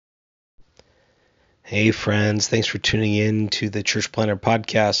Hey friends, thanks for tuning in to the Church Planner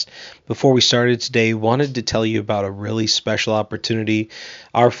Podcast. Before we started today, wanted to tell you about a really special opportunity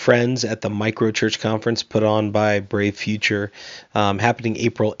our friends at the Micro Church Conference put on by Brave Future, happening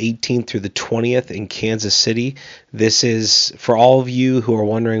April 18th through the 20th in Kansas City. This is for all of you who are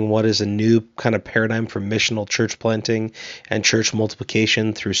wondering what is a new kind of paradigm for missional church planting and church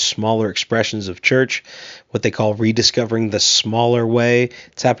multiplication through smaller expressions of church, what they call rediscovering the smaller way.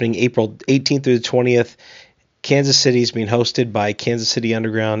 It's happening April 18th through the 20th. Kansas City is being hosted by Kansas City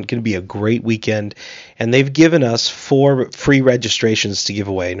Underground. Going to be a great weekend. And they've given us 4 free registrations to give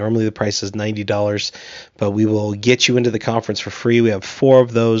away. Normally the price is $90, but we will get you into the conference for free. We have 4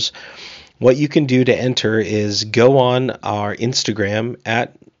 of those. What you can do to enter is go on our Instagram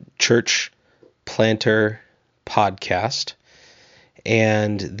at Church Planter Podcast.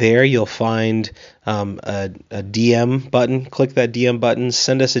 And there you'll find a DM button. Click that DM button.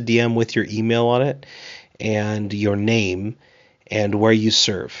 Send us a DM with your email on it and your name and where you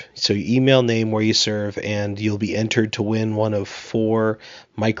serve. So you email, name, where you serve, and you'll be entered to win one of 4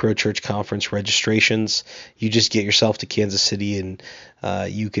 Micro Church Conference registrations. You just get yourself to Kansas City and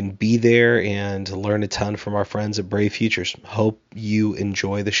you can be there and learn a ton from our friends at Brave Futures. Hope you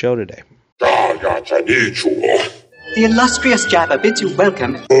enjoy the show today. The illustrious Jabba bids you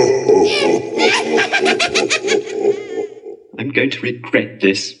welcome. I'm going to regret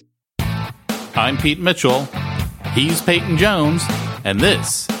this. I'm Pete Mitchell. He's Peyton Jones. And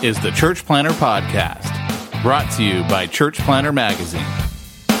this is the Church Planner Podcast, brought to you by Church Planner Magazine.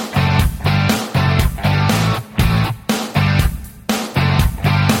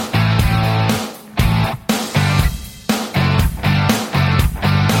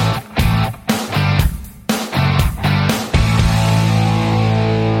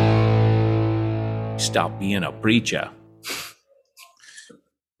 Stop being a preacher.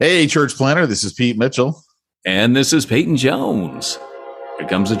 Hey, Church Planner, this is Pete Mitchell. And this is Peyton Jones. Here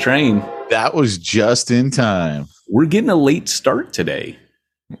comes the train. That was just in time. We're getting a late start today.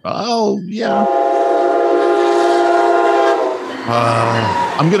 Oh, yeah.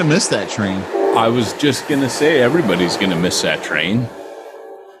 I'm going to miss that train. I was just going to say, everybody's going to miss that train.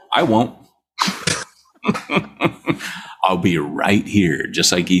 I won't. I'll be right here,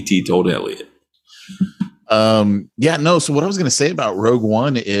 just like E.T. told Elliot. So what I was going to say about Rogue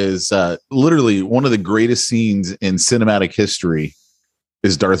One is literally one of the greatest scenes in cinematic history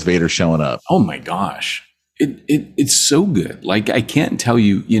is Darth Vader showing up. Oh my gosh. It's so good. Like, I can't tell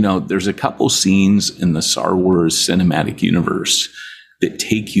you, there's a couple scenes in the Star Wars cinematic universe that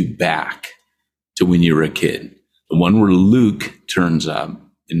take you back to when you were a kid. The one where Luke turns up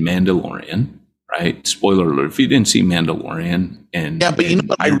in Mandalorian, right? Spoiler alert, if you didn't see Mandalorian. But you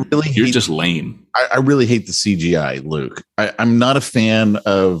know what? You're just lame. I really hate the CGI, Luke. I'm not a fan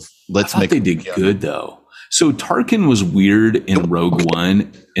of they did good, though. So Tarkin was weird in Rogue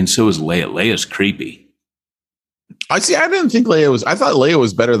One, and so is Leia. Leia's creepy. I didn't think Leia was. I thought Leia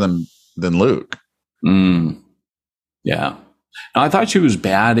was better than Luke. Yeah. Now, I thought she was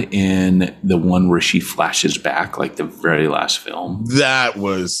bad in the one where she flashes back, like the very last film. That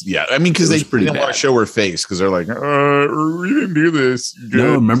was, yeah. I mean, because they didn't want to show her face because they're like, we didn't do this. Good.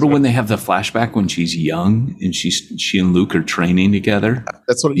 No, remember when they have the flashback when she's young and she and Luke are training together?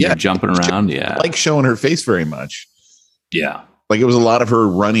 That's what, They're jumping around, yeah. Like showing her face very much. Yeah. Like it was a lot of her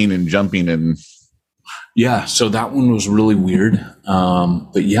running and jumping and. Yeah, so that one was really weird.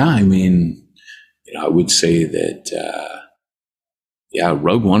 But yeah, I mean, I would say that.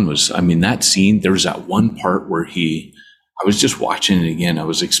 Rogue One was, that scene, there was that one part where I was just watching it again. I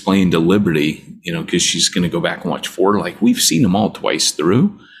was explaining to Liberty, because she's going to go back and watch 4. Like, we've seen them all twice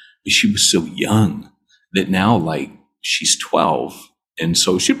through, but she was so young that now, like, she's 12. And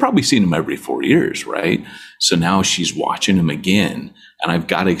so she'd probably seen them every 4 years, right? So now she's watching them again. And I've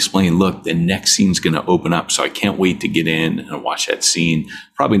got to explain, look, the next scene's going to open up. So I can't wait to get in and watch that scene.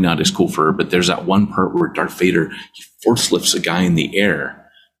 Probably not as cool for her, but there's that one part where Darth Vader, he force lifts a guy in the air.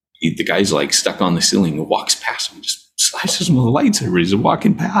 The guy's like stuck on the ceiling and walks past him, just slashes him with a lightsaber. He's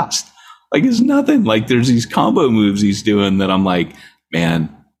walking past. Like it's nothing. Like there's these combo moves he's doing that I'm like,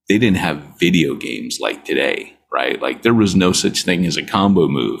 man, they didn't have video games like today, right? Like there was no such thing as a combo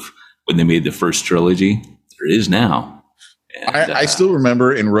move when they made the first trilogy. There is now. And, I still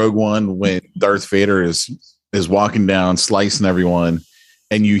remember in Rogue One when Darth Vader is walking down, slicing everyone,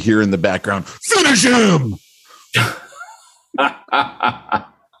 and you hear in the background, "Finish him!"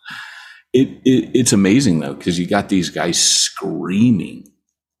 It's amazing though, because you got these guys screaming.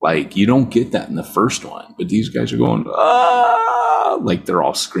 Like you don't get that in the first one, but these guys are going, ah, like they're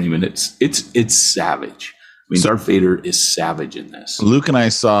all screaming. It's savage. I mean, Darth Vader is savage in this. Luke and I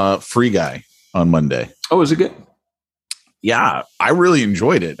saw Free Guy on Monday. Oh, is it good? Yeah, I really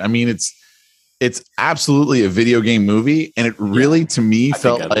enjoyed it. I mean, it's absolutely a video game movie, and it really, to me,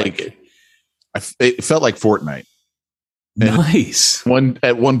 felt like it felt like Fortnite. Nice.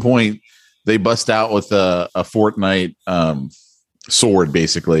 At one point, they bust out with a Fortnite sword.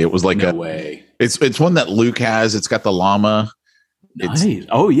 Basically, it was like no way. It's one that Luke has. It's got the llama. Nice.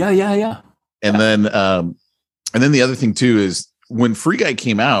 Oh yeah. And then the other thing too is when Free Guy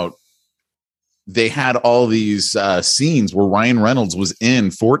came out, they had all these scenes where Ryan Reynolds was in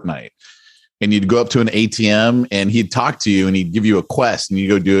Fortnite, and you'd go up to an ATM and he'd talk to you and he'd give you a quest and you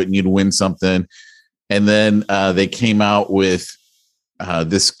go do it and you'd win something. And then they came out with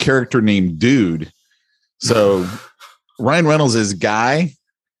this character named Dude. So Ryan Reynolds is Guy.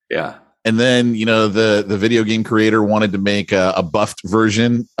 Yeah. And then, the video game creator wanted to make a buffed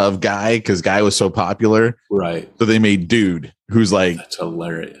version of Guy because Guy was so popular. Right. So they made Dude, who's like, that's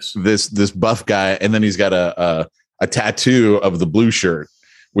hilarious. This buff guy. And then he's got a tattoo of the blue shirt,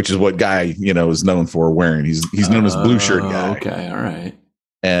 which is what Guy, is known for wearing. He's known as Blue Shirt Guy. Okay. All right.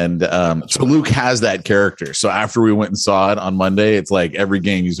 And so Luke has that character. So after we went and saw it on Monday, it's like every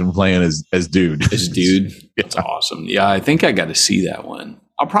game he's been playing as Dude. As Dude. That's awesome. Yeah, I think I got to see that one.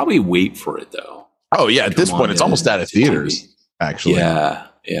 I'll probably wait for it though. Oh yeah, at this point it's almost out of theaters. Actually, yeah.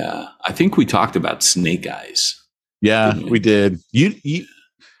 I think we talked about Snake Eyes. Yeah, we did. You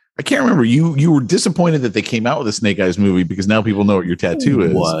I can't remember. You were disappointed that they came out with a Snake Eyes movie because now people know what your tattoo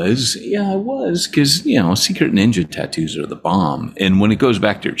is. I was because Secret Ninja tattoos are the bomb, and when it goes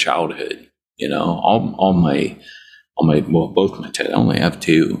back to your childhood, both my tattoos. I only have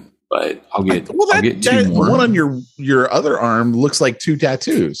two. But I'll get two more. The one on your other arm looks like two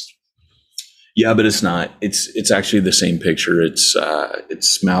tattoos. Yeah, but it's not. It's actually the same picture. It's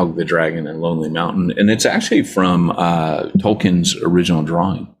Smaug the Dragon and Lonely Mountain, and it's actually from Tolkien's original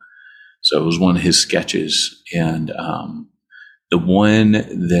drawing. So it was one of his sketches, and the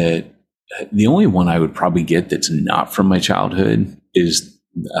only one I would probably get that's not from my childhood is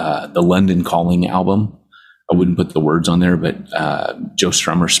the London Calling album. I wouldn't put the words on there, but Joe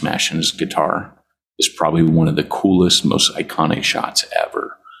Strummer smashing his guitar is probably one of the coolest, most iconic shots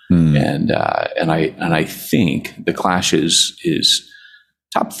ever. And I think The Clash is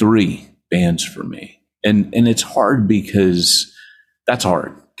top 3 bands for me. And it's hard because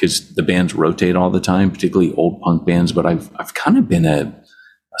the bands rotate all the time, particularly old punk bands. But I've kind of been a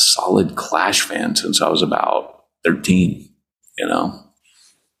solid Clash fan since I was about 13.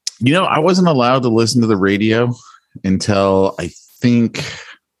 I wasn't allowed to listen to the radio until I think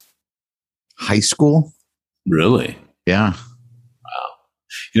high school. Really? Yeah.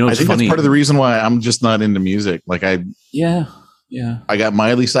 Wow. I think funny. that's part of the reason why I'm just not into music. Like I got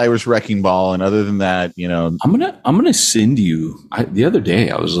Miley Cyrus Wrecking Ball, and other than that, I'm gonna send you. The other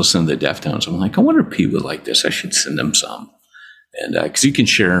day I was listening to the Deftones. I'm like, I wonder if Pete would like this. I should send him some, and because you can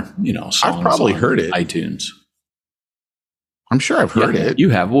share, songs. I've probably heard it. iTunes. I'm sure I've heard it. You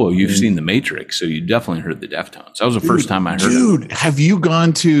have. Well, you've seen The Matrix, so you definitely heard the Deftones. That was the first time I heard it. Dude, have you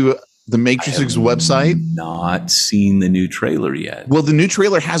gone to the Matrix's website? Not seen the new trailer yet. Well, the new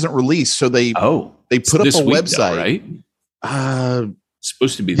trailer hasn't released, so they put up a website. Though, right? It's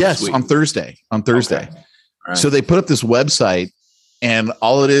supposed to be this week. on Thursday. Okay. Right. So they put up this website, and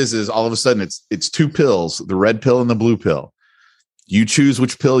all it is all of a sudden it's 2 pills, the red pill and the blue pill. You choose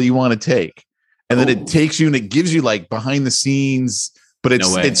which pill you want to take. And then it takes you and it gives you like behind the scenes, but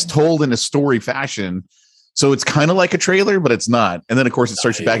it's told in a story fashion. So it's kind of like a trailer, but it's not. And then of course it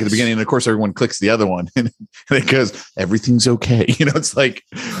starts you back at the beginning, and of course everyone clicks the other one and it goes, everything's okay. It's like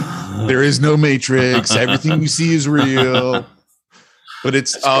there is no Matrix. Everything you see is real. But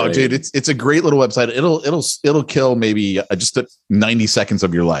it's dude, it's a great little website. It'll kill maybe just 90 seconds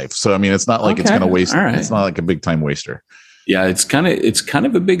of your life. So I mean, it's not like it's going to waste. Right. It's not like a big time waster. Yeah, it's kind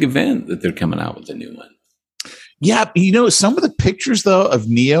of a big event that they're coming out with a new one. Yeah, some of the pictures though of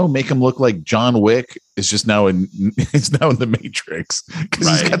Neo make him look like John Wick is just now in the Matrix because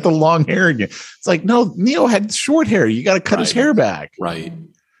he's got the long hair again. It's like, no, Neo had short hair. You got to cut his hair back.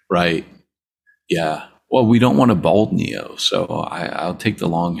 Right. Yeah. Well, we don't want a bald Neo, so I'll take the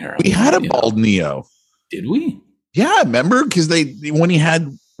long hair. We had a bald Neo. Did we? Yeah, remember? Because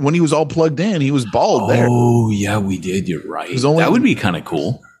when he was all plugged in, he was bald there. Oh, yeah, we did. You're right. That would be kind of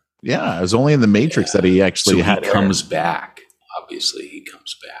cool. Yeah, it was only in the Matrix that he actually had. He comes back. Obviously, he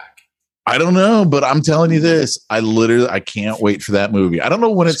comes back. I don't know, but I'm telling you this. I can't wait for that movie. I don't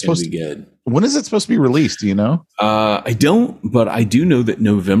know when it's supposed to be good. When is it supposed to be released? Do you know? I don't, but I do know that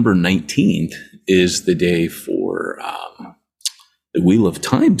November 19th is the day for the Wheel of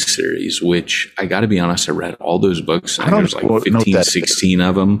Time series, which I got to be honest, I read all those books. And there's like 15, 16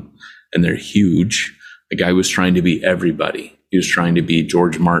 of them. and they're huge. The guy was trying to be everybody. He was trying to be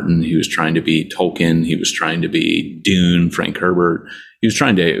George Martin. He was trying to be Tolkien. He was trying to be Dune, Frank Herbert. He was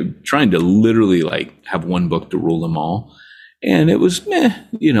trying to literally like have one book to rule them all. And it was meh,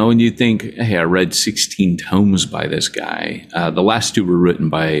 and you think, hey, I read 16 tomes by this guy. The last 2 were written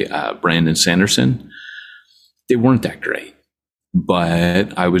by Brandon Sanderson. They weren't that great.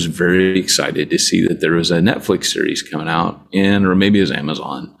 But I was very excited to see that there was a Netflix series coming out, or maybe it was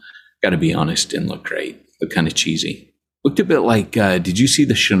Amazon. Got to be honest, didn't look great. Looked kind of cheesy. Looked a bit like, did you see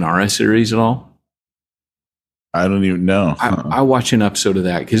the Shannara series at all? I don't even know. I watched an episode of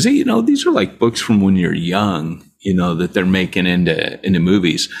that because, these are like books from when you're young, that they're making into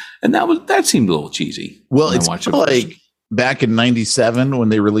movies. And that seemed a little cheesy. Well, it's like back in 97 when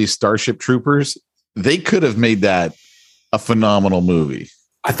they released Starship Troopers, they could have made that a phenomenal movie.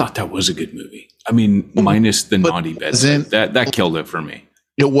 I thought that was a good movie. I mean, minus the naughty bits. That killed it for me.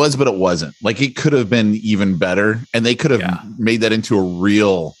 It was, but it wasn't. Like, it could have been even better, and they could have made that into a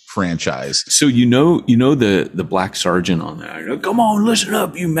real franchise. So the black sergeant on there. Come on, listen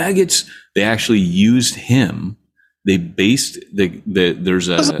up, you maggots. They actually used him. They based there's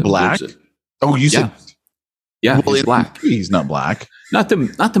a black. You said yeah, well, he's black. He's not black. Not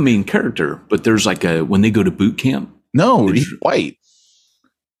the main character, but there's like when they go to boot camp. No, he's white.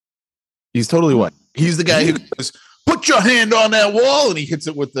 He's totally white. He's the guy who goes, "Put your hand on that wall," and he hits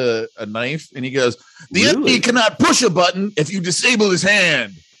it with a knife, and he goes, "The enemy cannot push a button if you disable his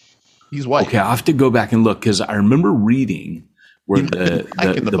hand." He's white. Okay, I'll have to go back and look because I remember reading where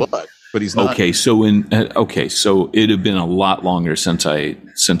the book, but he's not. Okay, so so it had been a lot longer since I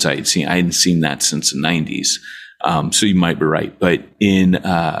hadn't seen that since the 90s. So you might be right, but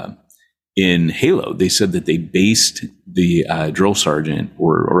in Halo, they said that they based the drill sergeant,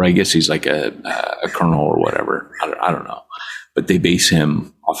 or I guess he's like a colonel or whatever. I don't know, but they base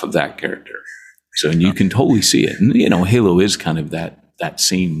him off of that character. So and you can totally see it. And Halo is kind of that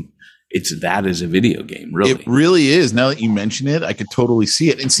same. It's that as a video game, really. It really is. Now that you mention it, I could totally see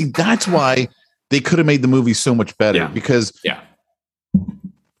it. And see, that's why they could have made the movie so much better because,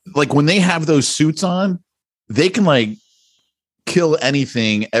 like when they have those suits on, they can like kill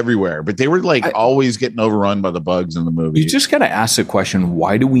anything everywhere, but they were like always getting overrun by the bugs in the movie. You just got to ask the question,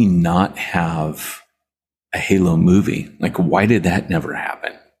 why do we not have a Halo movie? Like, why did that never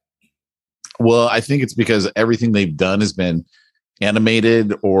happen? Well, I think it's because everything they've done has been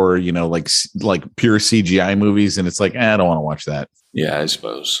animated or, like pure CGI movies. And it's like, I don't want to watch that. Yeah, I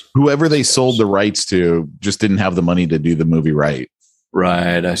suppose. Whoever they sold the rights to just didn't have the money to do the movie right.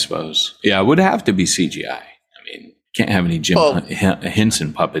 Right, I suppose. Yeah, it would have to be CGI. I mean, can't have any Jim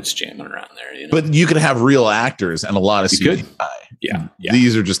Henson puppets jamming around there. But you could have real actors and a lot of CGI. Yeah.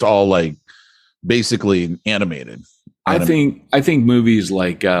 These are just all like basically animated. I think movies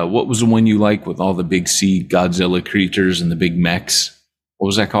like what was the one you like with all the big sea Godzilla creatures and the big mechs? What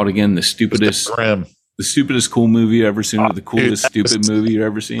was that called again? The stupidest cool movie you ever seen, or the coolest stupid movie you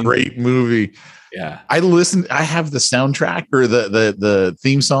ever seen? Great movie. Yeah. I have the soundtrack or the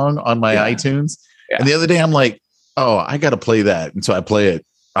theme song on my iTunes. Yeah. And the other day I'm like, oh, I got to play that. And so I play it.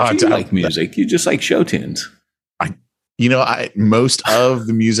 You like music. You just like show tunes. Most of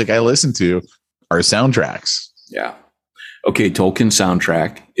the music I listen to are soundtracks. Yeah. Okay. Tolkien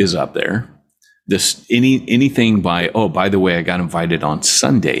soundtrack is up there. Anything by the way, I got invited on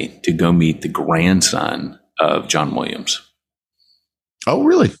Sunday to go meet the grandson of John Williams. Oh,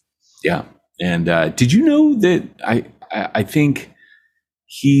 really? Yeah. And did you know that I think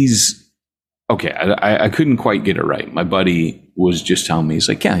he's okay? I couldn't quite get it right. My buddy was just telling me, he's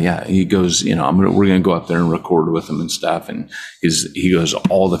like, yeah. He goes, we're gonna go up there and record with him and stuff. And he goes,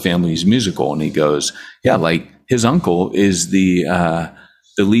 all the family's musical, and he goes, yeah, like his uncle is the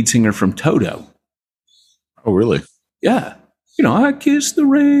lead singer from Toto. Oh, really? Yeah. I kiss the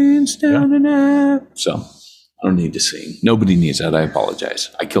rains down and up. So I don't need to sing. Nobody needs that. I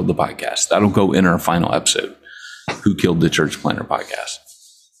apologize. I killed the podcast. That'll go in our final episode. Who Killed the Church Planner podcast?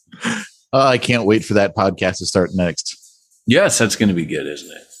 I can't wait for that podcast to start next. Yes, that's going to be good,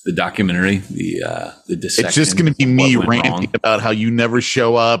 isn't it? The documentary, the dissection. It's just going to be me ranting about how you never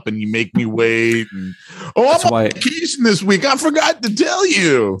show up and you make me wait. And, I'm on vacation this week. I forgot to tell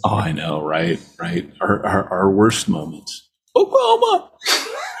you. Oh, I know, right? Our worst moments. Oklahoma.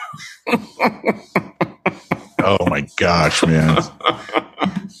 Oh my gosh, man.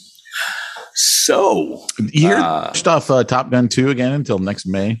 So you hear stuff Top Gun 2 again until next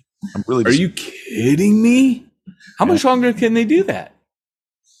May? I'm really. Are you kidding me? How much longer can they do that?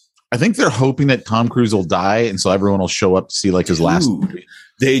 I think they're hoping that Tom Cruise will die, and so everyone will show up to see like his last movie.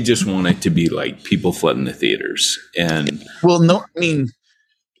 They just want it to be like people flooding the theaters. And well, no, I mean,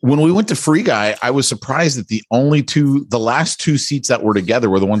 when we went to Free Guy, I was surprised that the last two seats that were together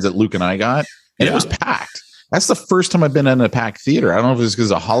were the ones that Luke and I got, and it was packed. That's the first time I've been in a packed theater. I don't know if it's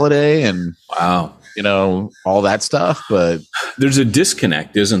because of a holiday and Wow. All that stuff, but There's a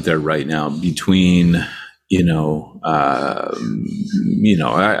disconnect, isn't there, right now between, I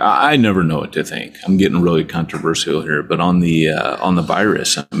never know what to think. I'm getting really controversial here, but on the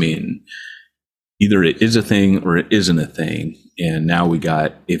virus, I mean, either it is a thing or it isn't a thing. And now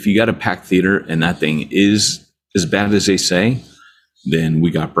if you got a packed theater and that thing is as bad as they say, then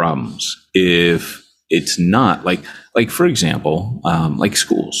we got problems. If it's not, like for example, like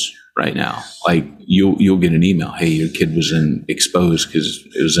schools right now, like you'll get an email, hey, your kid was exposed because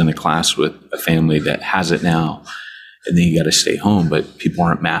it was in a class with a family that has it now, and then you got to stay home, but people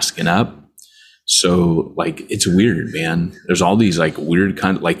aren't masking up. So like, it's weird, man. There's all these like weird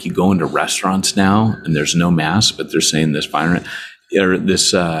like you go into restaurants now and there's no mask, but they're saying this variant, or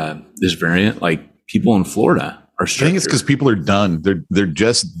this variant, like people in Florida are stricter. I think it's because people are done. They're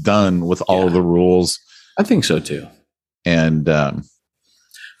just done with all of the rules. I think so too. And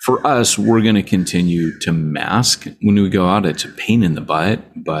for us, we're going to continue to mask when we go out. It's a pain in the butt,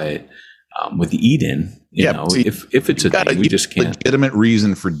 but with Eden, if it's a thing, we just can't. Legitimate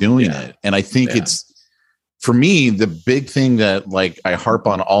reason for doing it. And I think it's, for me, the big thing that like I harp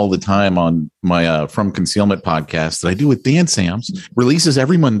on all the time on my From Concealment podcast that I do with Dan Sams, releases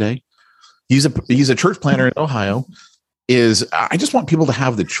every Monday. He's a church planner in Ohio. I just want people to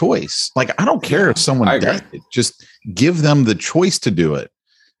have the choice. Like, I don't care if someone does it. Just give them the choice to do it.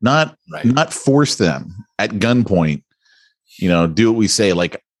 Not force them at gunpoint, do what we say.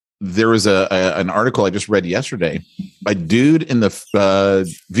 Like, there was an article I just read yesterday. A dude in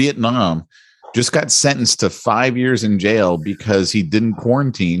the Vietnam just got sentenced to 5 years in jail because he didn't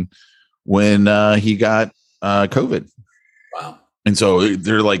quarantine when he got COVID. Wow. And so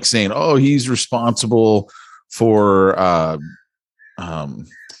they're like saying, oh, he's responsible for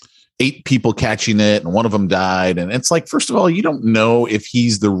 8 people catching it, and one of them died. And it's like, first of all, you don't know if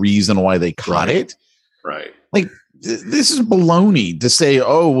he's the reason why they caught it. Right. Like, this is baloney to say,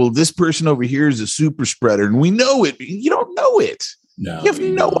 oh, well, this person over here is a super spreader and we know it. You don't know it. No, you have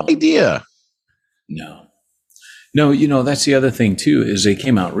no idea. No, that's the other thing too, is they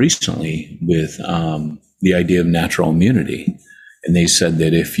came out recently with the idea of natural immunity. And they said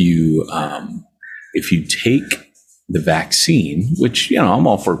that if you take the vaccine, which, I'm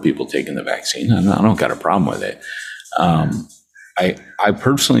all for people taking the vaccine. I don't got a problem with it. I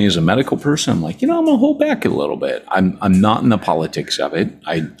personally, as a medical person, I'm like, I'm going to hold back a little bit. I'm not in the politics of it.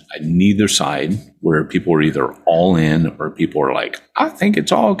 I neither side, where people are either all in or people are like, I think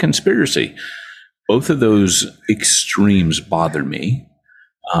it's all conspiracy. Both of those extremes bother me.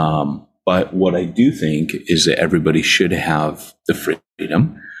 But what I do think is that everybody should have the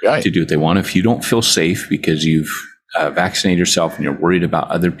freedom to do what they want. If you don't feel safe because you've vaccinated yourself and you're worried about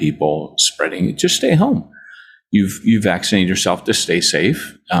other people spreading it, just stay home. You've vaccinated yourself to stay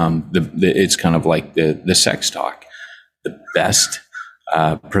safe. It's kind of like the sex talk. The best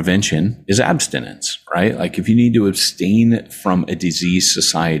prevention is abstinence, right? Like, if you need to abstain from a diseased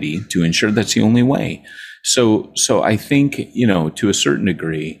society to ensure, that's the only way. So I think, to a certain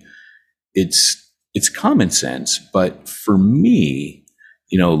degree, it's common sense. But for me,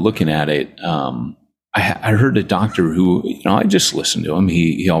 looking at it, I heard a doctor who, I just listened to him.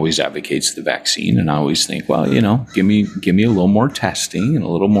 He always advocates the vaccine, and I always think, well, give me a little more testing and a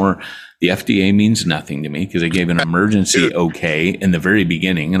little more. The FDA means nothing to me because they gave an emergency okay in the very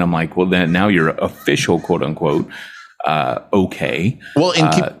beginning, and I'm like, well, then now your official quote unquote okay,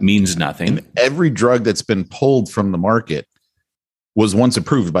 means nothing. And every drug that's been pulled from the market was once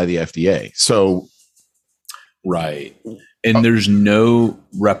approved by the FDA. So, right. And there's no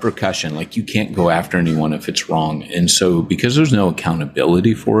repercussion. Like, you can't go after anyone if it's wrong. And so, because there's no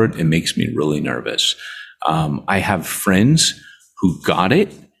accountability for it, it makes me really nervous. I have friends who got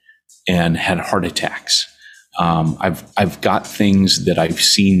it and had heart attacks. I've got things that I've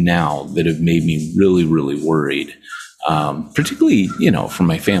seen now that have made me really, really worried. Particularly, from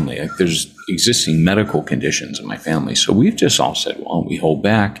my family. Like, there's existing medical conditions in my family. So we've just all said, well, we hold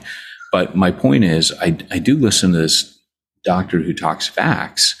back. But my point is, I do listen to this doctor who talks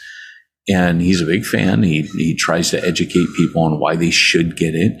facts, and he's a big fan. He tries to educate people on why they should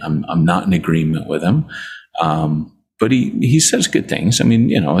get it. I'm not in agreement with him, but he says good things. I mean,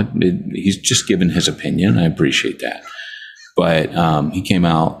 he's just given his opinion. I appreciate that. But he came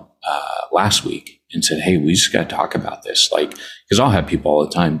out last week and said, hey, we just got to talk about this. Like, because I'll have people all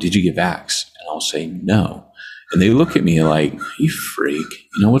the time, did you get vaxxed? And I'll say no. And they look at me like, you freak,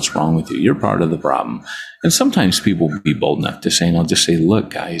 what's wrong with you? You're part of the problem. And sometimes people will be bold enough to say, and I'll just say, look,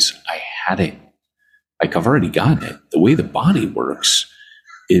 guys, I had it. Like, I've already gotten it. The way the body works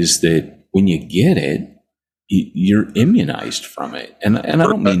is that when you get it, you're immunized from it. And I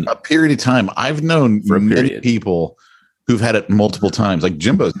don't mean a period of time. I've known many people who've had it multiple times. Like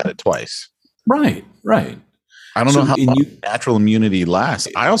Jimbo's had it twice. Right. I don't know how long natural immunity lasts.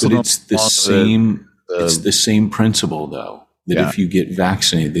 I also don't. It's the same. It's the same principle, though. That if you get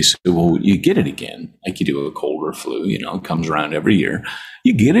vaccinated, they say, well, you get it again, like you do a cold or flu. It comes around every year.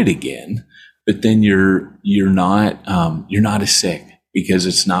 You get it again, but then you're not as sick because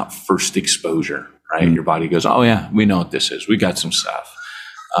it's not first exposure, right? Mm-hmm. Your body goes, oh yeah, we know what this is. We got some stuff.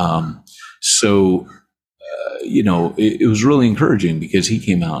 It was really encouraging because he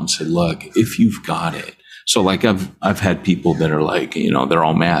came out and said, look, if you've got it. So like I've had people that are like, they're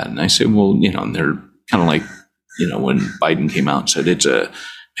all mad. And I say, well, and they're kind of like, when Biden came out and said it's a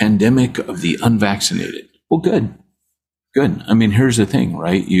pandemic of the unvaccinated. Well, good. I mean, here's the thing,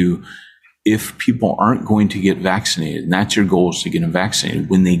 right? If people aren't going to get vaccinated, and that's your goal is to get them vaccinated,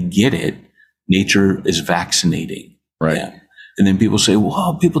 when they get it, nature is vaccinating. Right. Them. And then people say,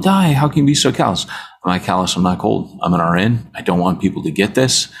 well, people die. How can you be so callous? I'm not callous. I'm not cold. I'm an RN. I don't want people to get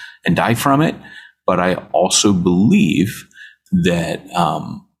this and die from it. But I also believe that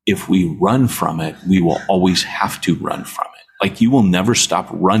if we run from it, we will always have to run from it. Like you will never stop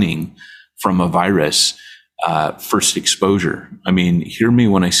running from a virus first exposure. I mean, hear me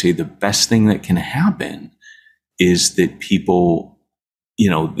when I say the best thing that can happen is that people,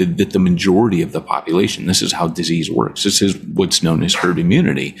 that the majority of the population, this is how disease works. This is what's known as herd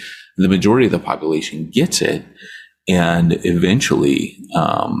immunity. The majority of the population gets it. And eventually,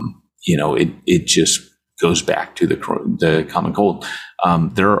 it just goes back to the common cold.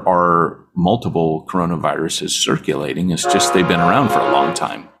 There are multiple coronaviruses circulating. It's just they've been around for a long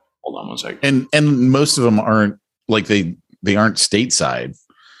time. Hold on one second. And most of them aren't like they aren't stateside.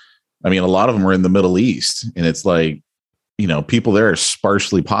 I mean, a lot of them are in the Middle East, and it's like, people there are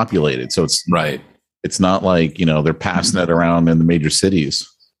sparsely populated. So it's right. It's not like, they're passing it around in the major cities.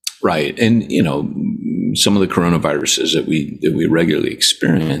 Right. And, some of the coronaviruses that we regularly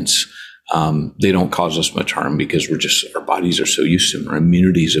experience, they don't cause us much harm because our bodies are so used to them. Our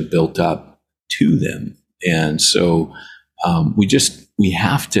immunities are built up to them. And so we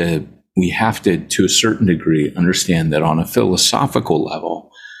have to, to a certain degree, understand that on a philosophical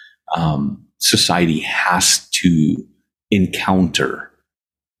level, society has to encounter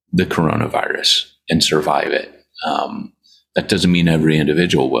the coronavirus and survive it. That doesn't mean every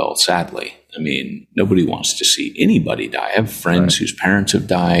individual will, sadly. I mean, nobody wants to see anybody die. I have friends whose parents have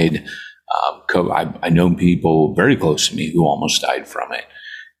died. I know people very close to me who almost died from it.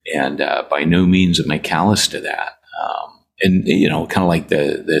 And by no means am I callous to that. And kind of like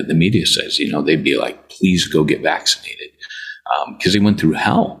the media says, they'd be like, please go get vaccinated. Because they went through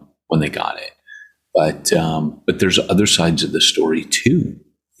hell when they got it. But there's other sides of the story too,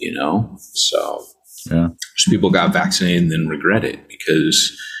 So people got vaccinated and then regret it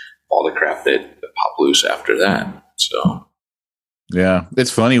because all the crap that popped loose after that. So yeah,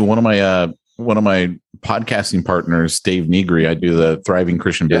 it's funny. One of my podcasting partners, Dave Negri, I do the Thriving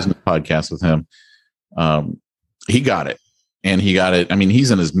Christian Business podcast with him. He got it. And he got it. I mean,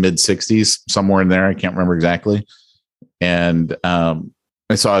 he's in his mid 60s, somewhere in there. I can't remember exactly. And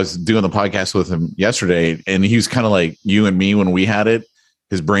so I was doing the podcast with him yesterday, and he was kind of like you and me when we had it.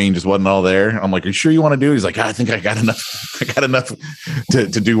 His brain just wasn't all there. I'm like, are you sure you want to do it? He's like, I think I got enough. I got enough to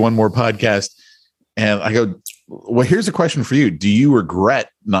do one more podcast. And I go, well, here's a question for you. Do you regret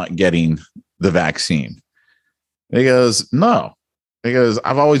not getting the vaccine? And he goes, no. He goes,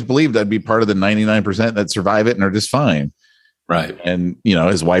 I've always believed I'd be part of the 99% that survive it and are just fine. Right. And,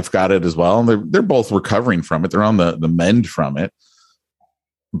 his wife got it as well. And they're both recovering from it. They're on the mend from it.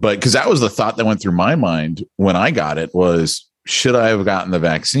 But because that was the thought that went through my mind when I got it was, should I have gotten the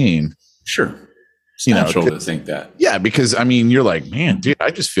vaccine? Sure. It's natural to think that. Yeah, because you're like, man, dude, I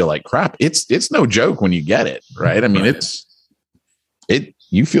just feel like crap. It's no joke when you get it, right? I mean,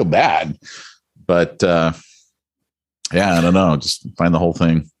 you feel bad, but I don't know. Just find the whole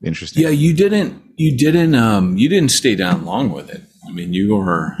thing interesting. Yeah, you didn't stay down long with it. I mean, you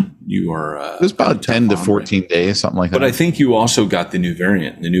are. It was about 10 to 14 days, something like that. But I think you also got the new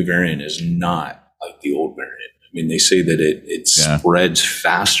variant. The new variant is not like the old variant. I mean, they say that it spreads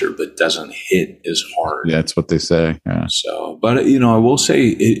faster, but doesn't hit as hard. Yeah, that's what they say. Yeah. So, but I will say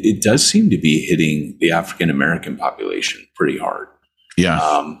it does seem to be hitting the African American population pretty hard. Yeah.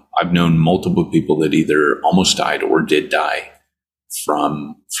 I've known multiple people that either almost died or did die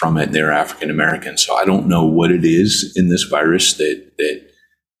from it. They're African American. So I don't know what it is in this virus that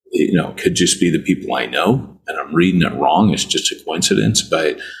could just be the people I know, and I'm reading it wrong. It's just a coincidence,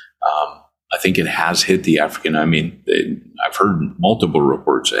 but I think it has hit the African. I mean, I've heard multiple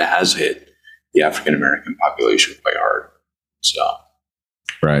reports. It has hit the African American population quite hard. So,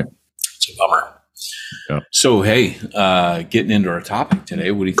 right, it's a bummer. Yeah. So, hey, getting into our topic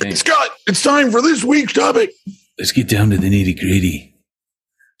today, what do you think? Scott, it's time for this week's topic. Let's get down to the nitty gritty.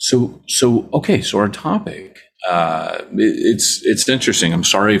 So our topic, it's interesting. I'm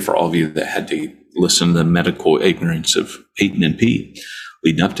sorry for all of you that had to listen to the medical ignorance of Peyton and Pete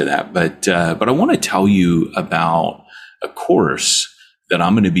leading up to that. But I want to tell you about a course that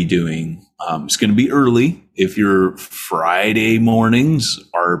I'm going to be doing. It's going to be early. If your Friday mornings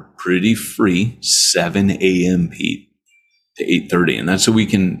are pretty free, 7 a.m. Pete to 8:30, and that's so we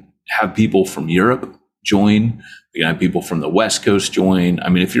can have people from Europe join. We can have people from the West Coast join. I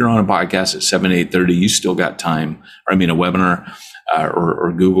mean, if you're on a podcast at 7, 8:30, you still got time. Or I mean, a webinar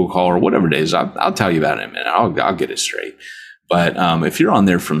or Google call or whatever it is. I'll tell you about it in a minute. I'll get it straight. But if you're on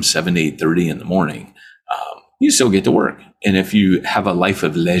there from 7 to 8:30 in the morning, you still get to work. And if you have a life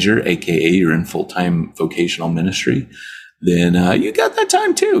of leisure, aka you're in full-time vocational ministry, then you got that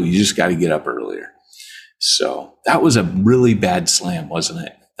time too. You just got to get up earlier. So that was a really bad slam, wasn't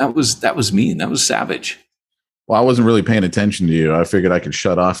it? That was mean. That was savage. Well, I wasn't really paying attention to you. I figured I could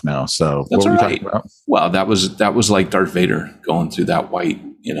shut off now. So that's what were we right. talking about? Well, that was like Darth Vader going through that white,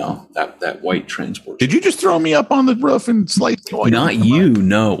 that white transport. Did you just throw me up on the roof and slice me? Not you.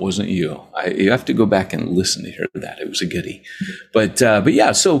 No, it wasn't you. You have to go back and listen to hear that. It was a goodie. But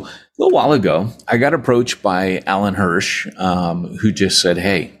yeah, so a little while ago, I got approached by Alan Hirsch, who just said,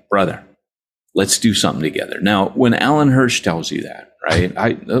 "Hey, brother, let's do something together." Now, when Alan Hirsch tells you that, right,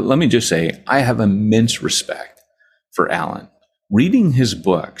 let me just say, I have immense respect for Alan. Reading his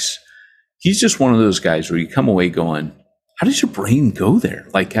books, he's just one of those guys where you come away going, how does your brain go there?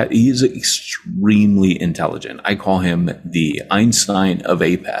 Like, he is extremely intelligent. I call him the Einstein of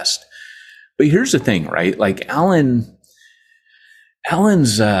APEST. But here's the thing, right? Like Alan's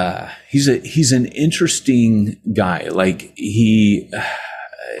he's an interesting guy. Like he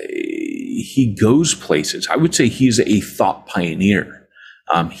goes places. I would say he's a thought pioneer.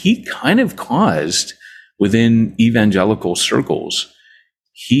 He kind of caused, within evangelical circles,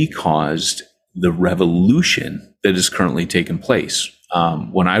 he caused the revolution that is currently taking place.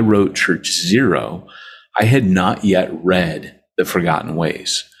 When I wrote Church Zero, I had not yet read The Forgotten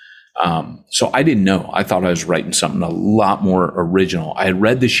Ways. So I didn't know. I thought I was writing something a lot more original. I had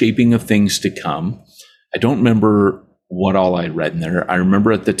read The Shaping of Things to Come. I don't remember what all I read in there. I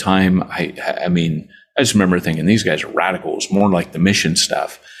remember at the time, I just remember thinking, these guys are radicals, more like the mission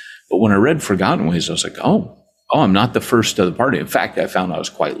stuff. But when I read Forgotten Ways, I was like, oh, I'm not the first to the party. In fact, I found I was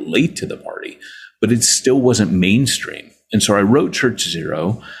quite late to the party, but it still wasn't mainstream. And so I wrote Church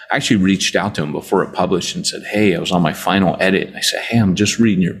Zero. I actually reached out to him before it published and said, hey, I was on my final edit. And I said, hey, I'm just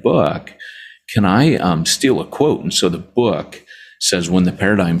reading your book. Can I steal a quote? And so the book says, when the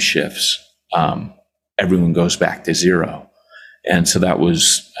paradigm shifts, everyone goes back to zero. And so that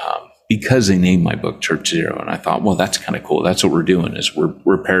was because they named my book Church Zero. And I thought, well, that's kind of cool. That's what we're doing, is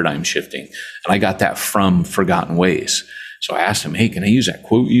we're paradigm shifting. And I got that from Forgotten Ways. So I asked him, hey, can I use that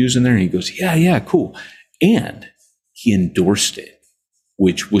quote you use in there? And he goes, yeah, cool. And he endorsed it,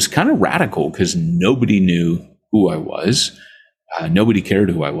 which was kind of radical because nobody knew who I was. Nobody cared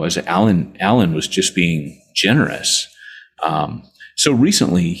who I was. Alan was just being generous. So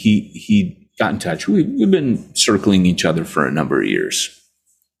recently he got in touch. We've been circling each other for a number of years.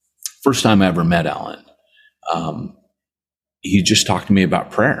 First time I ever met Alan, he just talked to me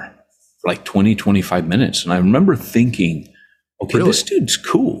about prayer for like 20, 25 minutes. And I remember thinking, okay, really? This dude's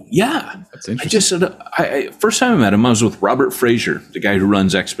cool. Yeah. That's interesting. I just said, first time I met him, I was with Robert Frazier, the guy who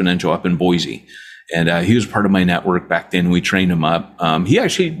runs Exponential up in Boise. And he was part of my network back then. We trained him up. He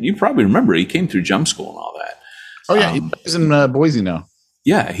actually, you probably remember, he came through jump school and all that. Oh, yeah. He's in Boise now.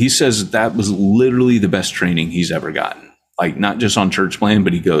 Yeah. He says that was literally the best training he's ever gotten. Like, not just on church plan,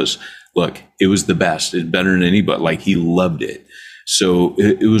 but he goes, look, it was the best. It's better than anybody. Like, he loved it. So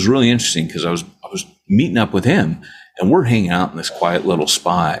it was really interesting because I was meeting up with him and we're hanging out in this quiet little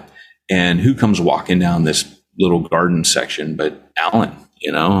spot. And who comes walking down this little garden section but Alan,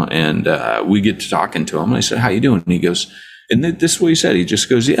 and we get to talking to him. And I said, how you doing? And he goes, and this is what he said. He just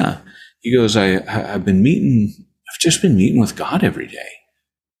goes, yeah. He goes, I've just been meeting with God every day.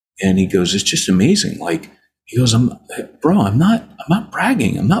 And he goes, it's just amazing. Like, he goes, I'm not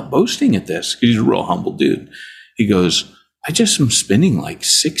bragging. I'm not boasting at this. He's a real humble dude. He goes, I just am spending like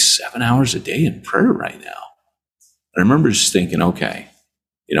 6-7 hours a day in prayer right now. I remember just thinking, okay,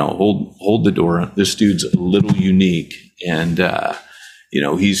 hold the door. This dude's a little unique, and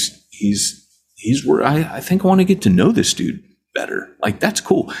he's where I think I want to get to know this dude better. Like, that's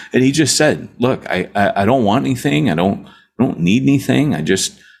cool. And he just said, look, I don't want anything. I don't need anything. I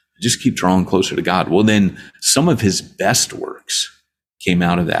just keep drawing closer to God. Well, then some of his best works came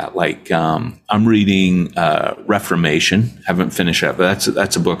out of that. Like, I'm reading Reformation. Haven't finished that, but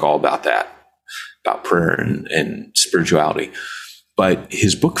that's a book all about that, about prayer and spirituality. But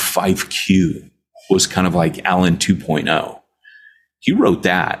his book 5Q was kind of like Alan 2.0. He wrote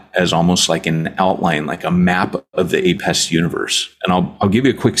that as almost like an outline, like a map of the APEST universe. And I'll give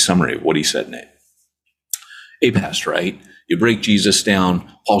you a quick summary of what he said in it. APEST, right? You break Jesus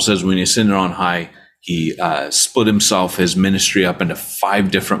down. Paul says when he ascended on high, he split himself, his ministry up into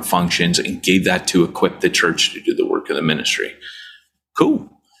 5 different functions and gave that to equip the church to do the work of the ministry. Cool.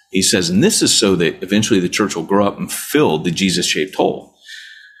 He says, and this is so that eventually the church will grow up and fill the Jesus-shaped hole.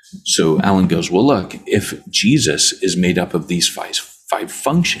 So Alan goes, well, look, if Jesus is made up of these 5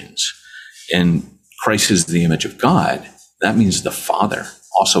 functions and Christ is the image of God, that means the Father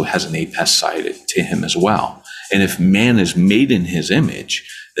also has an APEST side to him as well. And if man is made in his image,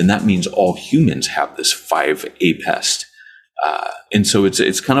 then that means all humans have this 5 APEST. And so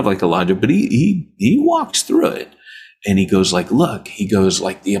it's kind of like a logic, but he walks through it. And he goes like, look, he goes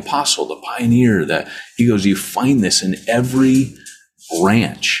like the apostle, the pioneer, he goes, you find this in every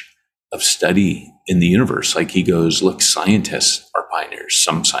branch of study in the universe. Like, he goes, look, scientists are pioneers.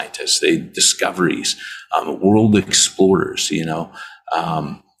 Some scientists, they discoveries, world explorers,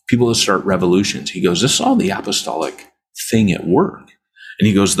 people that start revolutions. He goes, this is all the apostolic thing at work. And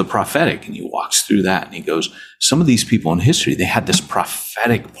he goes, the prophetic, and he walks through that. And he goes, some of these people in history, they had this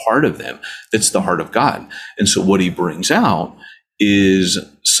prophetic part of them that's the heart of God. And so what he brings out is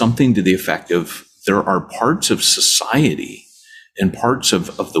something to the effect of, there are parts of society and parts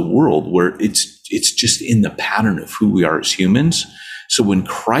of the world where it's just in the pattern of who we are as humans. So when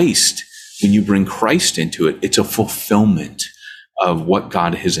you bring Christ into it, it's a fulfillment of what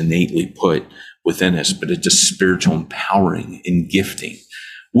God has innately put within us, but it's a spiritual empowering and gifting,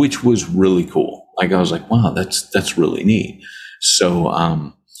 which was really cool. Like, I was like, wow, that's really neat.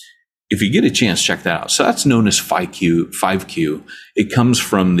 So if you get a chance, check that out. So that's known as 5Q. It comes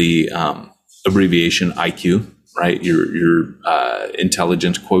from the abbreviation IQ, right? Your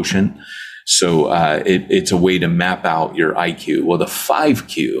intelligence quotient. So it's a way to map out your IQ. Well, the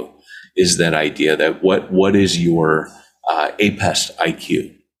 5Q is that idea that what is your APEST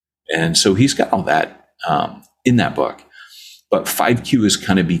IQ? And so he's got all that in that book. But 5Q has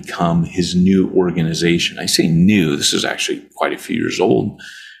kind of become his new organization. I say new, this is actually quite a few years old,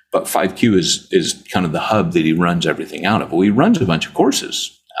 but 5Q is kind of the hub that he runs everything out of. Well, he runs a bunch of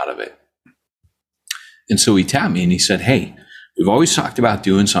courses out of it. And so he tapped me and he said, hey, we've always talked about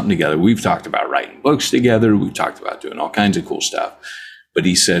doing something together. We've talked about writing books together. We've talked about doing all kinds of cool stuff. But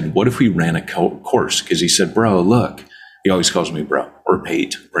he said, what if we ran a course? Because he said, bro, look, he always calls me bro or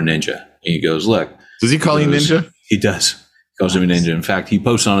Pate or Ninja. And he goes, look. Does he call you Ninja? He does. He calls me Ninja. In fact, he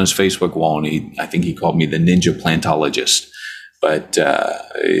posted on his Facebook wall, and I think he called me the Ninja Plantologist. But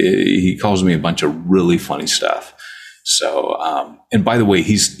he calls me a bunch of really funny stuff. So, and by the way,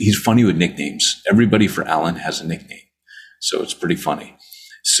 he's funny with nicknames. Everybody for Alan has a nickname. So it's pretty funny.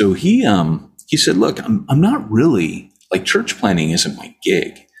 So he said, look, I'm not really, like, church planning isn't my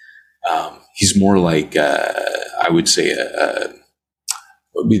gig. He's more like, I would say,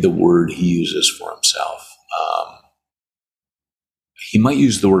 what would be the word he uses for himself? He might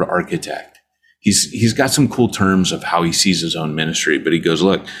use the word architect. He's got some cool terms of how he sees his own ministry, but he goes,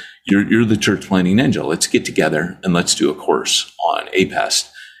 look, you're the church planning ninja. Let's get together and let's do a course on APEST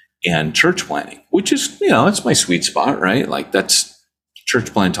and church planning, which is, that's my sweet spot, right? Like, that's church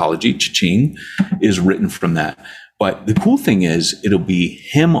plantology, cha-ching, is written from that. But the cool thing is, it'll be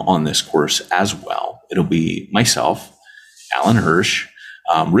him on this course as well. It'll be myself, Alan Hirsch,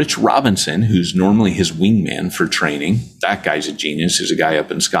 Rich Robinson, who's normally his wingman for training. That guy's a genius. He's a guy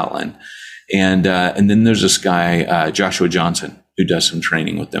up in Scotland. And then there's this guy, Joshua Johnson, who does some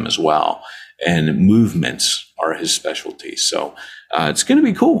training with them as well. And movements are his specialty. So it's going to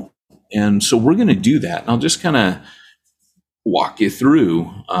be cool. And so we're going to do that. And I'll just kind of walk you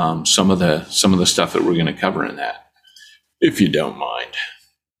through some of the stuff that we're going to cover in that, if you don't mind.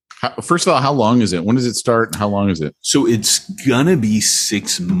 First of all, how long is it? When does it start? And how long is it? So it's going to be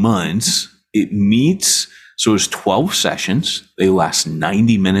 6 months. It meets, so it's 12 sessions. They last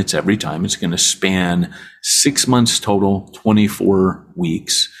 90 minutes every time. It's going to span 6 months total, 24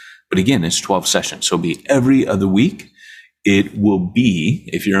 weeks. But again, it's 12 sessions. So it'll be every other week. It will be,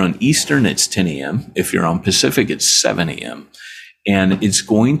 if you're on Eastern, it's 10 a.m. If you're on Pacific, it's 7 a.m. And it's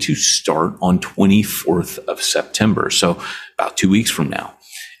going to start on 24th of September. So about 2 weeks from now.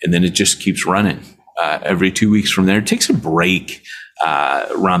 And then it just keeps running every 2 weeks from there. It takes a break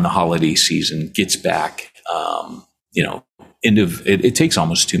around the holiday season, gets back, it takes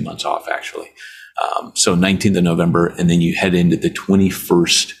almost 2 months off, actually. So 19th of November, and then you head into the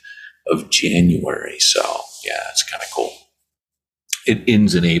 21st of January. So yeah, it's kind of cool. It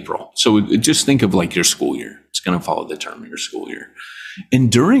ends in April. So just think of like your school year. It's going to follow the term of your school year.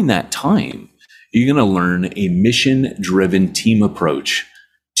 And during that time, you're going to learn a mission-driven team approach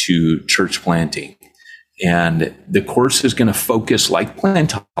to church planting. And the course is going to focus, like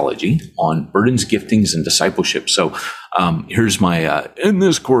plantology, on burdens, giftings, and discipleship. So here's my, in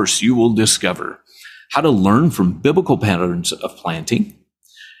this course, you will discover how to learn from biblical patterns of planting,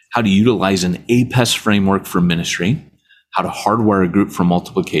 how to utilize an APES framework for ministry, how to hardwire a group for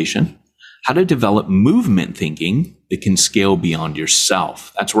multiplication, how to develop movement thinking that can scale beyond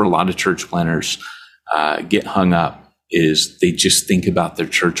yourself. That's where a lot of church planners get hung up, is they just think about their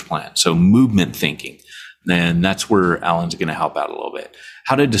church plant. So movement thinking. And that's where Alan's going to help out a little bit.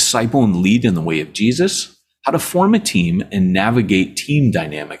 How to disciple and lead in the way of Jesus, how to form a team and navigate team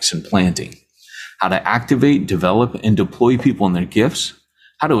dynamics in planting, how to activate, develop, and deploy people in their gifts,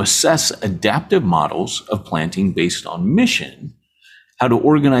 how to assess adaptive models of planting based on mission, how to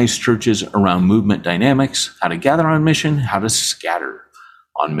organize churches around movement dynamics, how to gather on mission, how to scatter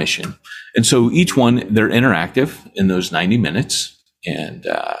on mission. And so each one, they're interactive in those 90 minutes. And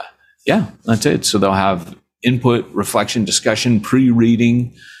yeah, that's it. So they'll have input, reflection, discussion,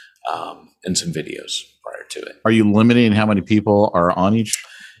 pre-reading, and some videos prior to it. Are you limiting how many people are on each?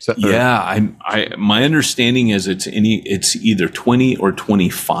 Yeah, my understanding is it's either 20 or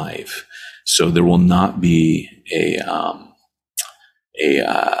 25. So there will not be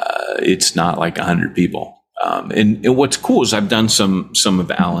it's not like 100 people. And what's cool is I've done some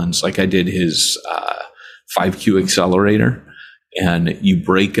of Alan's, like I did his 5Q accelerator, and you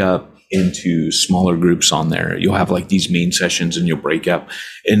break up into smaller groups on there. You'll have like these main sessions and you'll break up.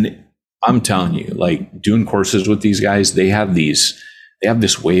 And I'm telling you, like doing courses with these guys, they have this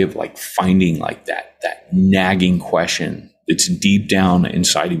way of like finding like that nagging question that's deep down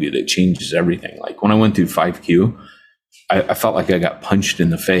inside of you that changes everything. Like when I went through 5Q, I felt like I got punched in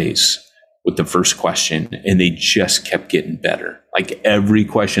the face with the first question, and they just kept getting better. Like every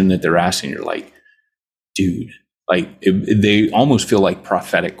question that they're asking, you're like, dude, like they almost feel like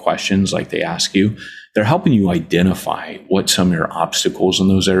prophetic questions. Like they ask you, they're helping you identify what some of your obstacles in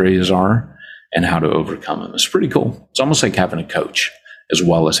those areas are and how to overcome them. It's pretty cool. It's almost like having a coach as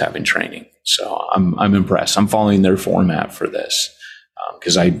well as having training. So I'm impressed. I'm following their format for this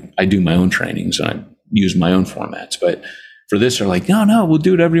because I do my own trainings and I use my own formats. But for this, they're like, no, we'll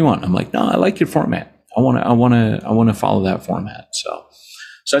do whatever you want. I'm like, no, I like your format. I want to follow that format. So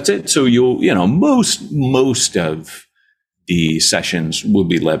that's it. So most of the sessions will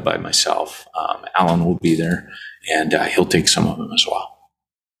be led by myself. Alan will be there, and he'll take some of them as well.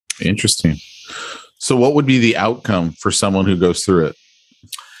 Interesting. So what would be the outcome for someone who goes through it?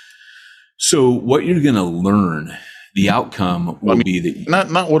 So what you're going to learn, the outcome will be that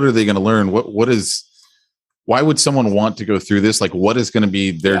not what are they going to learn? Why would someone want to go through this? Like, what is going to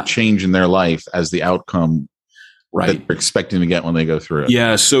be their change in their life as the outcome that they're expecting to get when they go through it?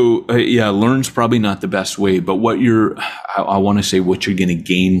 Yeah. So learn's probably not the best way, but what you're going to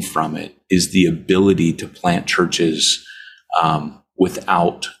gain from it is the ability to plant churches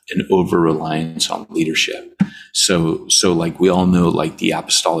without an over-reliance on leadership. So like we all know, like the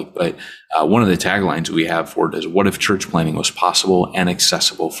apostolic, but one of the taglines we have for it is, what if church planting was possible and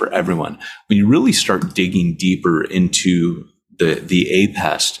accessible for everyone? When you really start digging deeper into the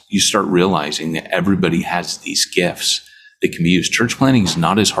APES, you start realizing that everybody has these gifts that can be used. Church planting is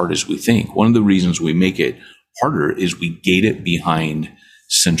not as hard as we think. One of the reasons we make it harder is we gate it behind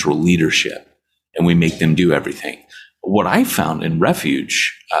central leadership and we make them do everything. What I found in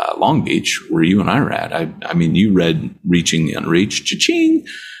Refuge, Long Beach, where you and I are at, I mean, you read Reaching the Unreached, cha-ching.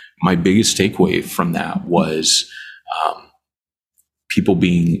 My biggest takeaway from that was people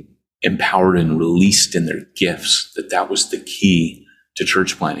being empowered and released in their gifts, that was the key to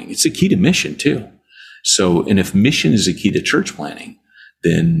church planting. It's the key to mission too. So, and if mission is the key to church planting,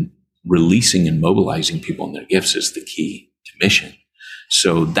 then releasing and mobilizing people in their gifts is the key to mission.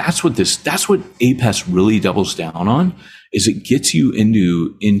 So that's what APES really doubles down on, is it gets you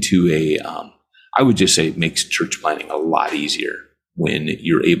into a, I would just say it makes church planting a lot easier when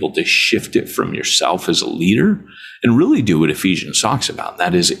you're able to shift it from yourself as a leader and really do what Ephesians talks about. And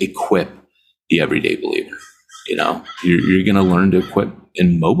that is equip the everyday believer. You're going to learn to equip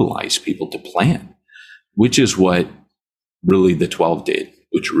and mobilize people to plan, which is what really the 12 did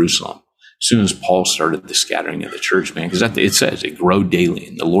with Jerusalem. As soon as Paul started the scattering of the church, man, because it says it grew daily,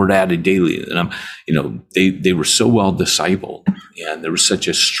 and the Lord added daily. And they were so well discipled, and there was such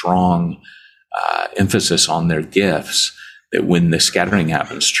a strong emphasis on their gifts that when the scattering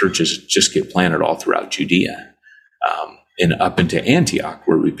happens, churches just get planted all throughout Judea and up into Antioch,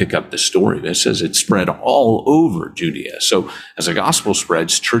 where we pick up the story. It says it spread all over Judea. So as the gospel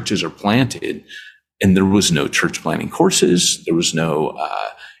spreads, churches are planted, and there was no church planting courses. There was no.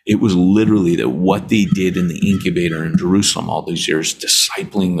 It was literally that what they did in the incubator in Jerusalem all these years,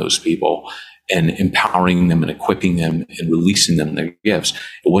 discipling those people and empowering them and equipping them and releasing them their gifts.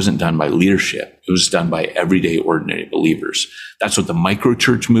 It wasn't done by leadership. It was done by everyday, ordinary believers. That's what the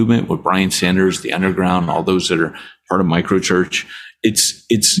microchurch movement with Brian Sanders, the underground, all those that are part of microchurch.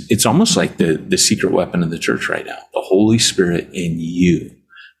 It's almost like the secret weapon of the church right now, the Holy Spirit in you,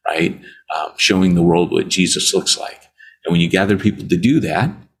 right? Showing the world what Jesus looks like. And when you gather people to do that,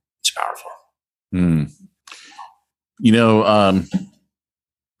 it's powerful.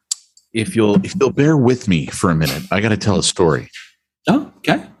 If you'll bear with me for a minute, I got to tell a story. Oh,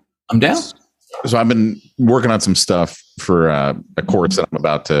 okay. I'm down. So I've been working on some stuff for a course that I'm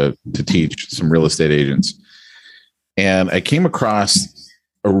about to teach some real estate agents. And I came across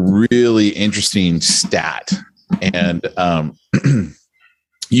a really interesting stat. And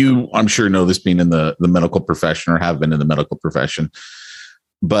you, I'm sure, know this being in the medical profession or have been in the medical profession.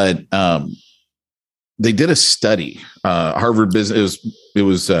 But they did a study, Harvard Business. It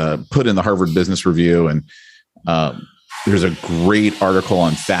was put in the Harvard Business Review, and there's a great article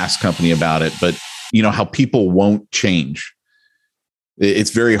on Fast Company about it. But how people won't change. It's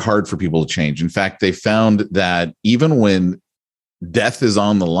very hard for people to change. In fact, they found that even when death is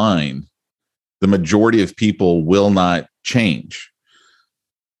on the line, the majority of people will not change.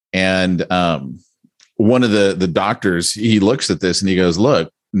 And one of the doctors, he looks at this and he goes,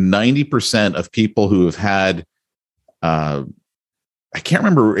 look, 90% of people who have had, I can't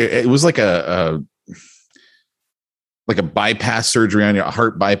remember, it was like a bypass surgery on your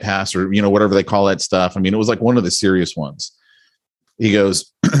heart bypass, or, whatever they call that stuff. I mean, it was like one of the serious ones. He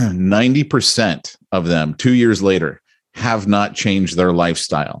goes, 90% of them 2 years later have not changed their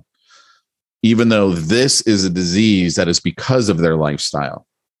lifestyle, even though this is a disease that is because of their lifestyle.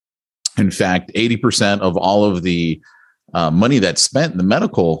 In fact, 80% of all of the money that's spent in the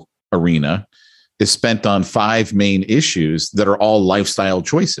medical arena is spent on 5 main issues that are all lifestyle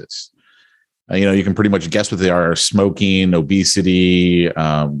choices. You can pretty much guess what they are: smoking, obesity,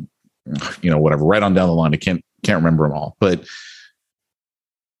 whatever, right on down the line. I can't remember them all. But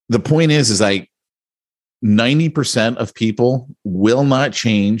the point is like 90% of people will not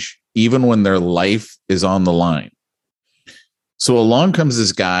change even when their life is on the line. So along comes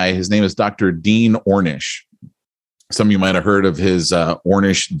this guy. His name is Dr. Dean Ornish. Some of you might have heard of his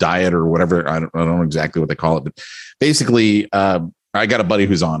Ornish diet or whatever. I don't know exactly what they call it, but basically, I got a buddy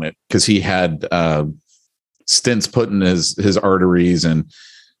who's on it because he had stents put in his arteries, and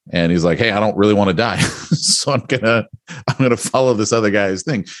he's like, hey, I don't really want to die, so I'm gonna follow this other guy's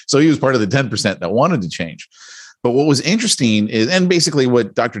thing. So he was part of the 10% that wanted to change. But what was interesting is, and basically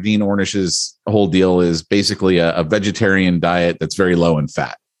what Dr. Dean Ornish's whole deal is, basically a vegetarian diet that's very low in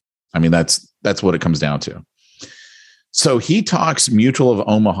fat. I mean, that's what it comes down to. So he talks Mutual of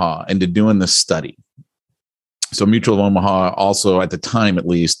Omaha into doing this study. So Mutual of Omaha also, at the time at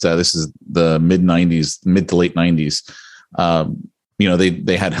least, this is the mid to late 90s,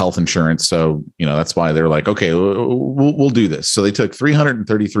 they had health insurance. So, that's why they're like, okay, we'll do this. So they took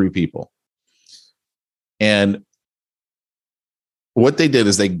 333 people. And what they did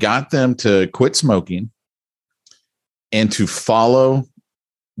is they got them to quit smoking and to follow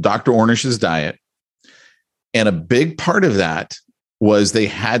Dr. Ornish's diet. And a big part of that was they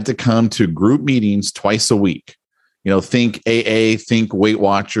had to come to group meetings twice a week. Think AA, think Weight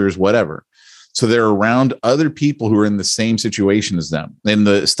Watchers, whatever. So they're around other people who are in the same situation as them. And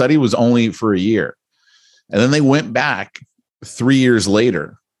the study was only for a year. And then they went back 3 years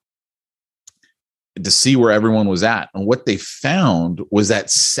later to see where everyone was at. And what they found was that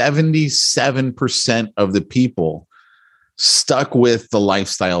 77% of the people stuck with the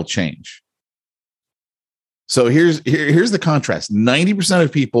lifestyle change. So here's the contrast. 90%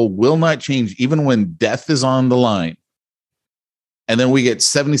 of people will not change even when death is on the line. And then we get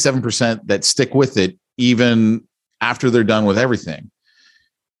 77% that stick with it even after they're done with everything.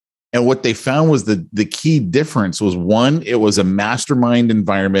 And what they found was the key difference was, one, it was a mastermind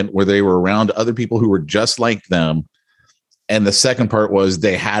environment where they were around other people who were just like them. And the second part was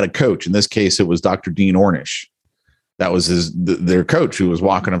they had a coach. In this case, it was Dr. Dean Ornish. That was their coach who was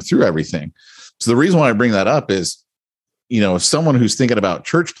walking them through everything. So the reason why I bring that up is, if someone who's thinking about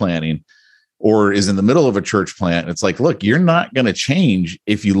church planning or is in the middle of a church plant, it's like, look, you're not going to change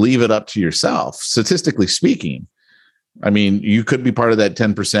if you leave it up to yourself, statistically speaking. I mean, you could be part of that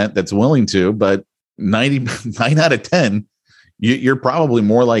 10% that's willing to, but 9 out of 10, you're probably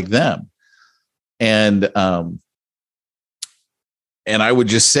more like them. And I would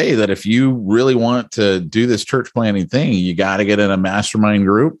just say that if you really want to do this church planning thing, you got to get in a mastermind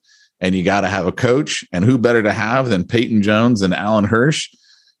group and you got to have a coach. And who better to have than Peyton Jones and Alan Hirsch?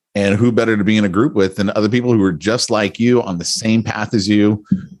 And who better to be in a group with than other people who are just like you, on the same path as you,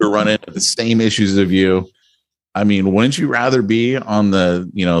 who run into the same issues of you. I mean, wouldn't you rather be on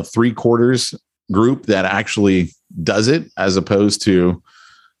the, 3/4 group that actually does it as opposed to,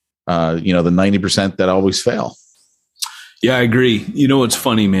 the 90% that always fail? Yeah, I agree. What's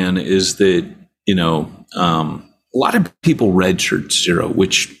funny, man, is that, a lot of people read Church Zero,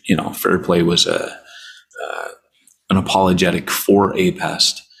 which, fair play, was an apologetic for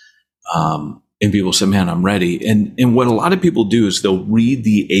APEST. And people say, man, I'm ready. And what a lot of people do is they'll read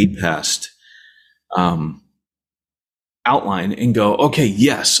the APEST outline and go, okay,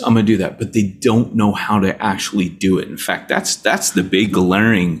 yes, I'm going to do that. But they don't know how to actually do it. In fact, that's the big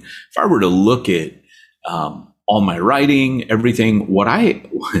glaring, if I were to look at all my writing, everything,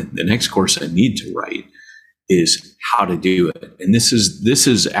 the next course I need to write is how to do it. And this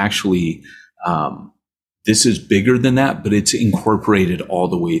is actually, this is bigger than that, but it's incorporated all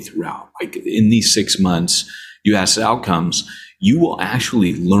the way throughout. Like in these 6 months, you ask outcomes, you will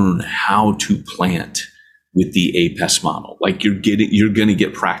actually learn how to plant with the APEST model. Like you're going to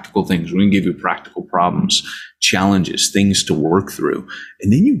get practical things. We're going to give you practical problems, challenges, things to work through.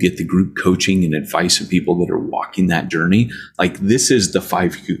 And then you get the group coaching and advice of people that are walking that journey. Like this is the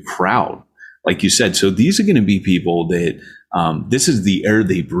 5Q crowd, like you said. So these are going to be people that this is the air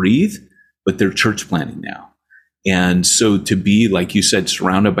they breathe, but they're church planning now. And so to be, like you said,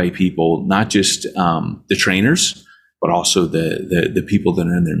 surrounded by people, not just the trainers, but also the people that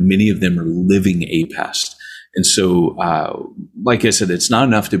are in there. Many of them are living APEST. And so, like I said, it's not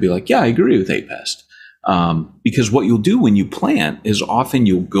enough to be like, yeah, I agree with APEST. Because what you'll do when you plant is often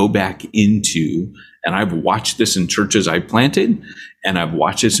you'll go back into, and I've watched this in churches I've planted, and I've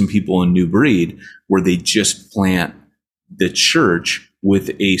watched this in people in New Breed, where they just plant the church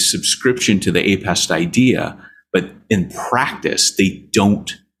with a subscription to the APEST idea, but in practice, they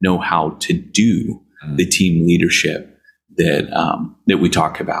don't know how to do the team leadership that we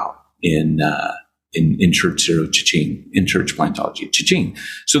talk about in Church Zero, cha-ching, in church plantology, cha-ching.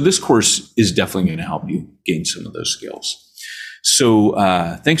 So this course is definitely going to help you gain some of those skills. So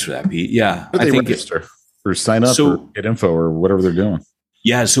thanks for that, Pete. Yeah, I think register or sign up or get info or whatever they're doing.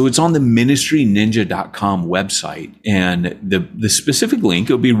 Yeah, so it's on the ministryninja.com website, and the specific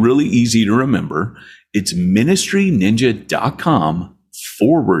link, it'll be really easy to remember. It's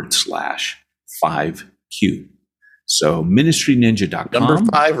ministryninja.com/5Q. So ministryninja.com. Number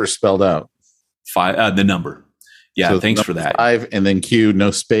 5 or spelled out? 5, the number. Yeah, so thanks for that. 5 and then Q, no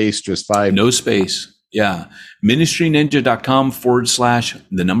space, just 5. No space. Yeah.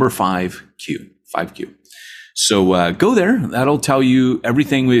 ministryninja.com/5Q. 5Q. So go there. That'll tell you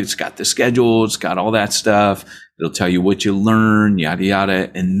everything. It's got the schedule. It's got all that stuff. It'll tell you what you learn, yada, yada.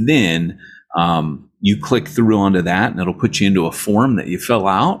 And then you click through onto that, and it'll put you into a form that you fill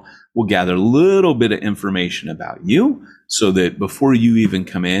out. We'll gather a little bit of information about you so that before you even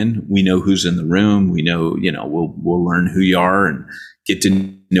come in, we know who's in the room. We know, we'll learn who you are and get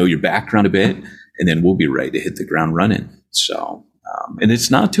to know your background a bit, and then we'll be ready to hit the ground running. So, and it's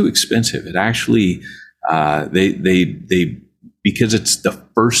not too expensive. It actually, they because it's the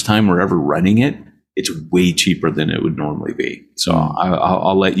first time we're ever running it, it's way cheaper than it would normally be. So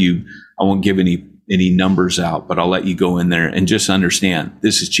I'll let you, I won't give any numbers out, but I'll let you go in there and just understand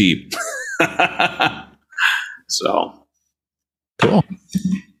this is cheap. So cool.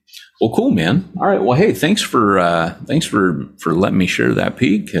 Well, cool, man. All right. Well, hey, thanks for letting me share that,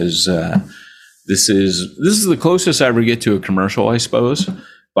 Pete, because this is the closest I ever get to a commercial, I suppose.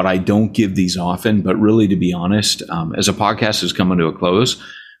 But I don't give these often. But really, to be honest, as a podcast is coming to a close,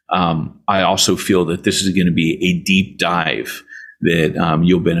 I also feel that this is going to be a deep dive that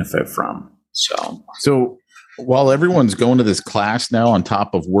you'll benefit from. So while everyone's going to this class now, on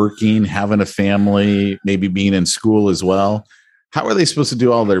top of working, having a family, maybe being in school as well, how are they supposed to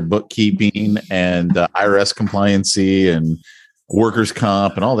do all their bookkeeping and IRS compliancy and workers'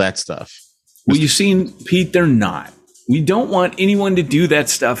 comp and all that stuff? Well, you've seen, Pete, they're not. We don't want anyone to do that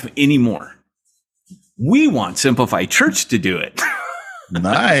stuff anymore. We want Simplify Church to do it.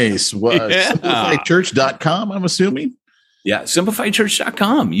 Nice. SimplifyChurch.com, I'm assuming. Yeah,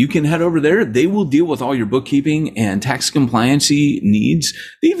 simplifychurch.com. You can head over there. They will deal with all your bookkeeping and tax compliancy needs.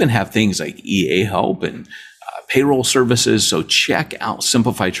 They even have things like EA help and payroll services. So check out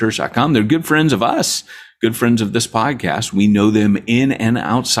simplifychurch.com. They're good friends of us, good friends of this podcast. We know them in and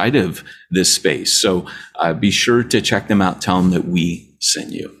outside of this space. So be sure to check them out. Tell them that we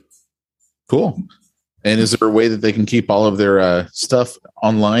sent you. Cool. And is there a way that they can keep all of their stuff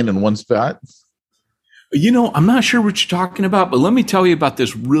online in one spot? I'm not sure what you're talking about, but let me tell you about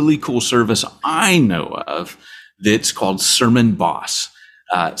this really cool service I know of that's called Sermon Boss.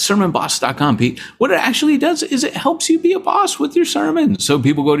 SermonBoss.com, Pete. What it actually does is it helps you be a boss with your sermon. So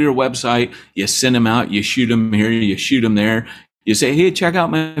people go to your website, you send them out, you shoot them here, you shoot them there. You say, hey, check out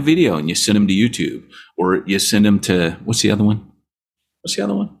my video, and you send them to YouTube. Or you send them to, what's the other one?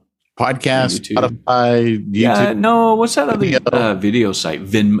 Podcast, Spotify, YouTube. Yeah, no, what's that other video site?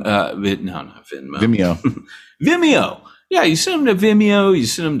 Not Vimeo. Vimeo. Yeah, you send them to Vimeo, you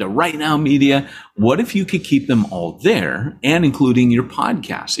send them to Right Now Media. What if you could keep them all there and including your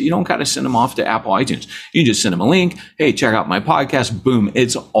podcast? So you don't got to send them off to Apple iTunes. You just send them a link. Hey, check out my podcast. Boom.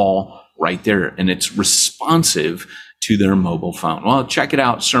 It's all right there. And it's responsive to their mobile phone. Well, check it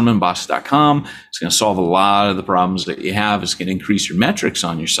out, sermonboss.com. It's going to solve a lot of the problems that you have. It's going to increase your metrics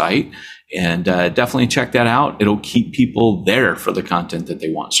on your site. And definitely check that out. It'll keep people there for the content that they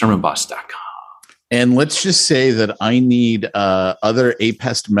want, sermonboss.com. And let's just say that I need other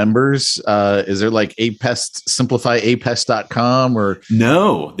APEST members. Is there like APEST, simplifyapest.com or?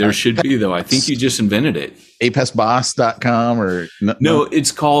 No, there should be though. I think you just invented it. APESTboss.com or? No,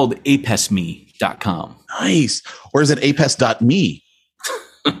 it's called apestme.com. Nice. Or is it apest.me?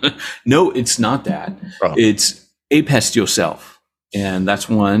 No, it's not that. Oh. It's apest yourself. And that's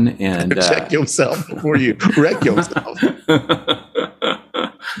one. And check yourself before you wreck yourself.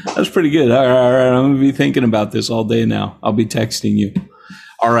 That's pretty good. All right. I'm going to be thinking about this all day now. I'll be texting you.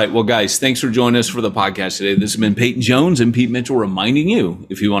 All right. Well, guys, thanks for joining us for the podcast today. This has been Peyton Jones and Pete Mitchell reminding you,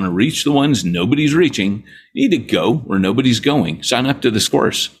 if you want to reach the ones nobody's reaching, you need to go where nobody's going. Sign up to this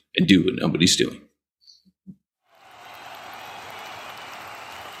course and do what nobody's doing.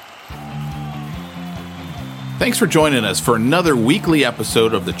 Thanks for joining us for another weekly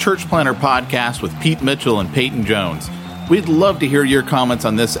episode of the Church Planter Podcast with Pete Mitchell and Peyton Jones. We'd love to hear your comments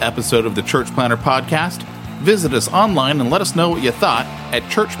on this episode of the Church Planter Podcast. Visit us online and let us know what you thought at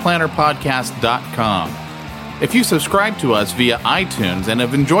churchplanterpodcast.com. If you subscribe to us via iTunes and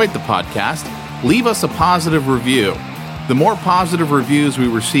have enjoyed the podcast, leave us a positive review. The more positive reviews we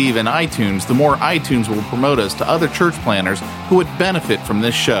receive in iTunes, the more iTunes will promote us to other church planners who would benefit from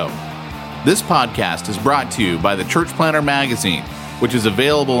this show. This podcast is brought to you by the Church Planter Magazine, which is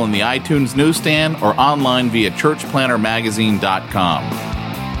available in the iTunes newsstand or online via churchplantermagazine.com.